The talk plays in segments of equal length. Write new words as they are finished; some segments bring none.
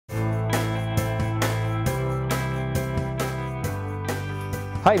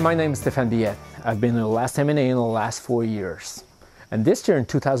Hi, my name is Stéphane Billette. I've been in the last M&A in the last 4 years. And this year in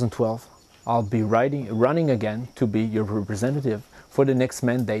 2012, I'll be running again to be your representative for the next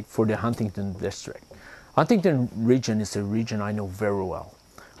mandate for the Huntingdon district. Huntingdon region is a region I know very well.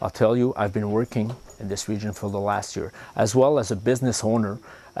 I'll tell you, I've been working in this region for the last year, as well as a business owner,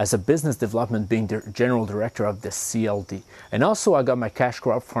 as a business development being the general director of the CLD. And also I got my cash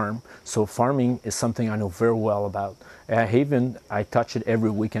crop farm, so farming is something I know very well about. I touch it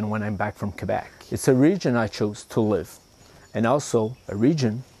every weekend when I'm back from Quebec. It's a region I chose to live, and also a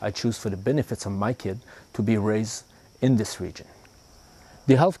region I choose for the benefits of my kid to be raised in this region.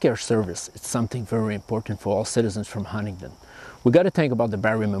 The healthcare service is something very important for all citizens from Huntingdon. We got to think about the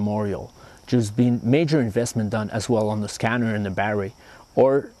Barrie Memorial. There's been major investment done as well on the scanner in the Barrie,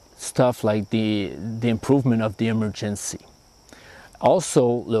 or stuff like the improvement of the emergency.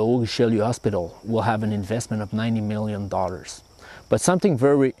 Also, the Haut-Richelieu Hospital will have an investment of $90 million. But something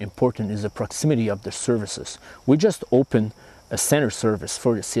very important is the proximity of the services. We just opened a center service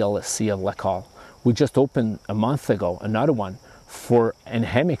for the CLSC of Lacal. We just opened a month ago another one in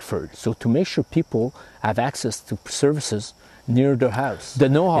Hemingford, so to make sure people have access to services near their house. The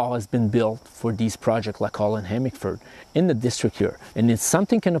know-how has been built for these projects Lacal and Hemingford in the district here, and it's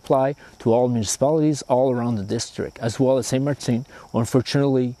something can apply to all municipalities all around the district, as well as Saint Martin, who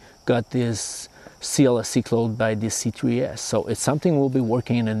unfortunately got this CLSC closed by the C3S. So it's something we'll be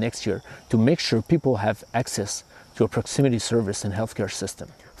working in the next year to make sure people have access to a proximity service and healthcare system.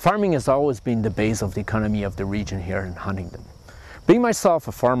 Farming has always been the base of the economy of the region here in Huntingdon. Being myself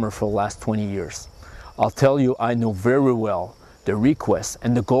a farmer for the last 20 years, I'll tell you I know very well the requests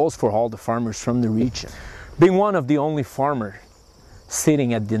and the goals for all the farmers from the region. Being one of the only farmers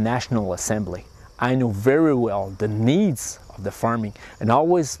sitting at the National Assembly, I know very well the needs of the farming, and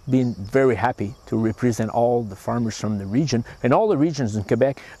always been very happy to represent all the farmers from the region and all the regions in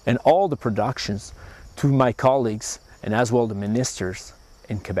Quebec and all the productions to my colleagues and as well the ministers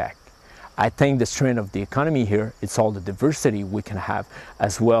in Quebec. I think the strength of the economy here, it's all the diversity we can have,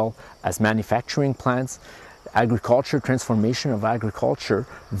 as well as manufacturing plants, agriculture, transformation of agriculture,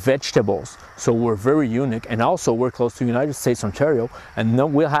 vegetables. So we're very unique, and also we're close to United States, Ontario, and now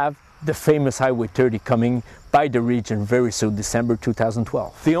we'll have the famous Highway 30 coming by the region very soon, December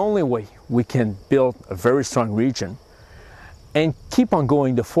 2012. The only way we can build a very strong region and keep on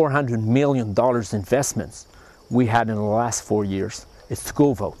going the $400 million investments we had in the last 4 years is to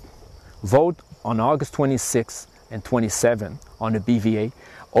go vote. Vote on August 26 and 27 on the BVA,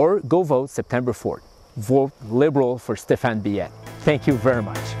 or go vote September 4th. Vote Liberal for Stéphane Billette. Thank you very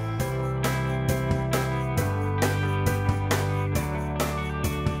much.